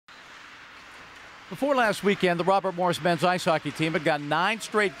Before last weekend, the Robert Morris men's ice hockey team had gone 9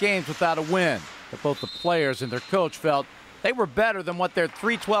 straight games without a win. But both the players and their coach felt they were better than what their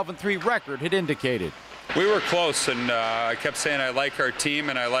 3-12-3 record had indicated. We were close, and I kept saying I like our team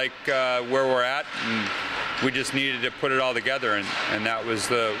and I like where we're at, and we just needed to put it all together. And that was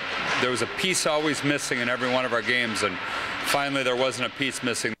there was a piece always missing in every one of our games, and finally there wasn't a piece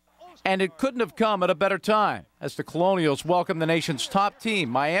missing. And it couldn't have come at a better time as the Colonials welcomed the nation's top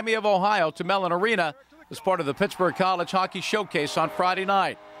team, Miami of Ohio, to Mellon Arena as part of the Pittsburgh College Hockey Showcase on Friday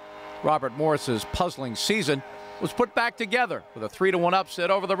night. Robert Morris's puzzling season was put back together with a 3-1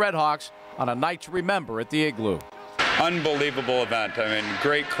 upset over the Redhawks on a night to remember at the Igloo. Unbelievable event. I mean,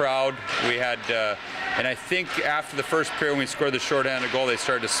 great crowd. We had, and I think after the first period when we scored the shorthanded goal, they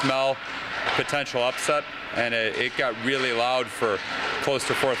started to smell potential upset, and it got really loud for close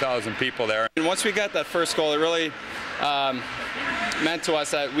to 4,000 people there. And once we got that first goal, it really meant to us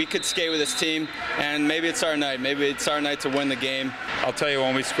that we could skate with this team, and maybe it's our night. Maybe it's our night to win the game. I'll tell you,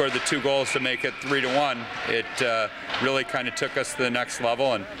 when we scored the 2 goals to make it 3-1, it really kind of took us to the next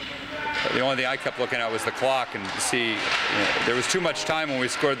level. And the only thing I kept looking at was the clock, and to see, there was too much time when we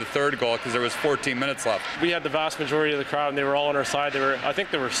scored the 3rd goal because there was 14 minutes left. We had the vast majority of the crowd, and they were all on our side. I think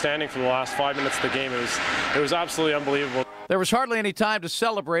they were standing for the last 5 minutes of the game. It was absolutely unbelievable. There was hardly any time to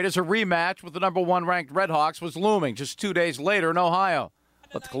celebrate as a rematch with the #1 ranked Redhawks was looming just 2 days later in Ohio.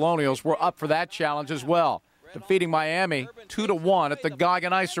 But the Colonials were up for that challenge as well, defeating Miami 2-1 at the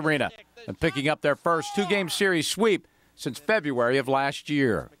Goggin Ice Arena and picking up their first 2-game series sweep since February of last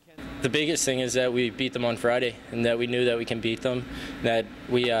year. The biggest thing is that we beat them on Friday, and that we knew that we can beat them, that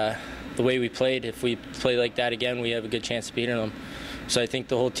the way we played, if we play like that again, we have a good chance of beating them. So I think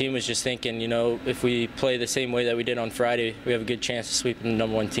the whole team was just thinking, if we play the same way that we did on Friday, we have a good chance of sweeping the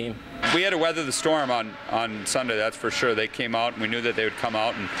 #1 team. We had to weather the storm on Sunday, that's for sure. They came out, and we knew that they would come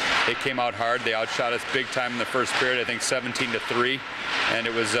out, and they came out hard. They outshot us big time in the first period, I think 17-3, and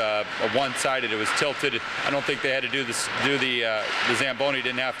it was a one-sided. It was tilted. I don't think they had to do the Zamboni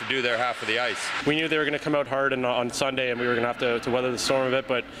didn't have to do their half of the ice. We knew they were going to come out hard on Sunday, and we were going to have to weather the storm a bit,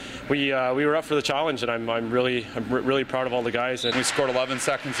 but we were up for the challenge, and I'm really proud of all the guys. We scored 11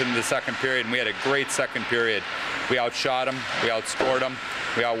 seconds into the second period, and we had a great second period. We outshot them, we outscored them,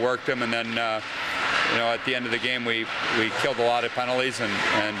 we outworked them, and then at the end of the game we killed a lot of penalties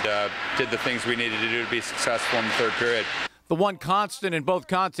and did the things we needed to do to be successful in the 3rd period. The one constant in both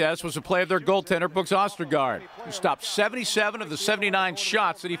contests was the play of their goaltender, Brooks Ostergaard, who stopped 77 of the 79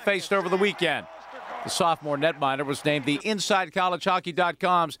 shots that he faced over the weekend. The sophomore netminder was named the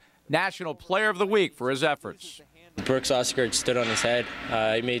InsideCollegeHockey.com's National Player of the Week for his efforts. Brooks Ostergaard stood on his head.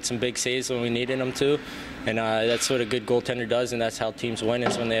 He made some big saves when we needed him to, and that's what a good goaltender does, and that's how teams win,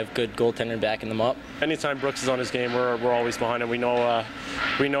 is when they have good goaltender backing them up. Anytime Brooks is on his game, we're always behind him. We know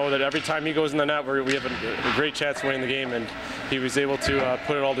that every time he goes in the net, we have a great chance of winning the game, and he was able to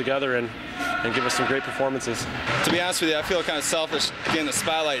put it all together and give us some great performances. To be honest with you, I feel kind of selfish getting the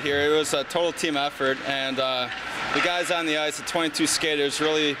spotlight here. It was a total team effort, and the guys on the ice, the 22 skaters,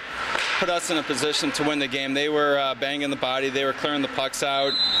 really put us in a position to win the game. They were banging the body, they were clearing the pucks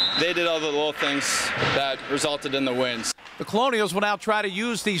out. They did all the little things that resulted in the wins. The Colonials will now try to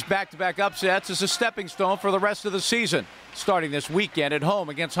use these back-to-back upsets as a stepping stone for the rest of the season, starting this weekend at home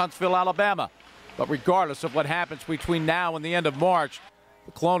against Huntsville, Alabama. But regardless of what happens between now and the end of March,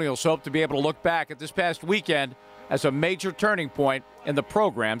 the Colonials hope to be able to look back at this past weekend as a major turning point in the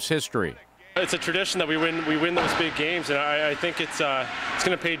program's history. It's a tradition that we win those big games, and I think it's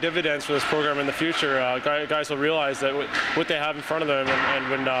going to pay dividends for this program in the future. Guys will realize that what they have in front of them, and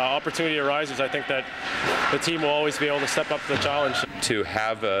when opportunity arises, I think that the team will always be able to step up to the challenge. To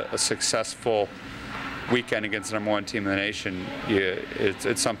have a successful weekend against the #1 team in the nation,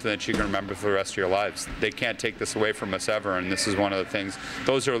 it's something that you can remember for the rest of your lives. They can't take this away from us ever, and this is one of the things.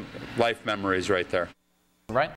 Those are life memories right there. Right.